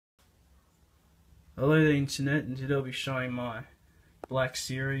Hello the internet, and today I'll be showing my Black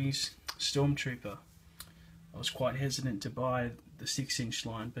Series Stormtrooper. I was quite hesitant to buy the 6-inch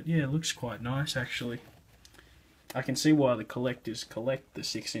line, but yeah, it looks quite nice actually. I can see why the collectors collect the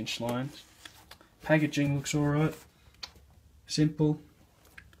 6-inch lines. Packaging looks alright. Simple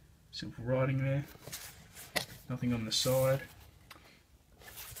writing there. Nothing on the side.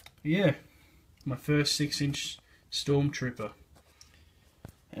 Yeah, my first 6-inch Stormtrooper.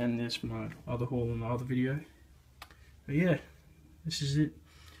 And there's my other haul in the other video. But yeah, this is it.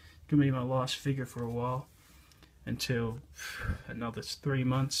 Gonna be my last figure for a while, until another 3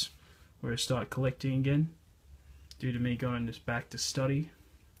 months where I start collecting again, due to me going back to study.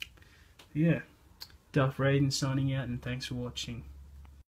 But yeah, Darth Raiden signing out, and thanks for watching.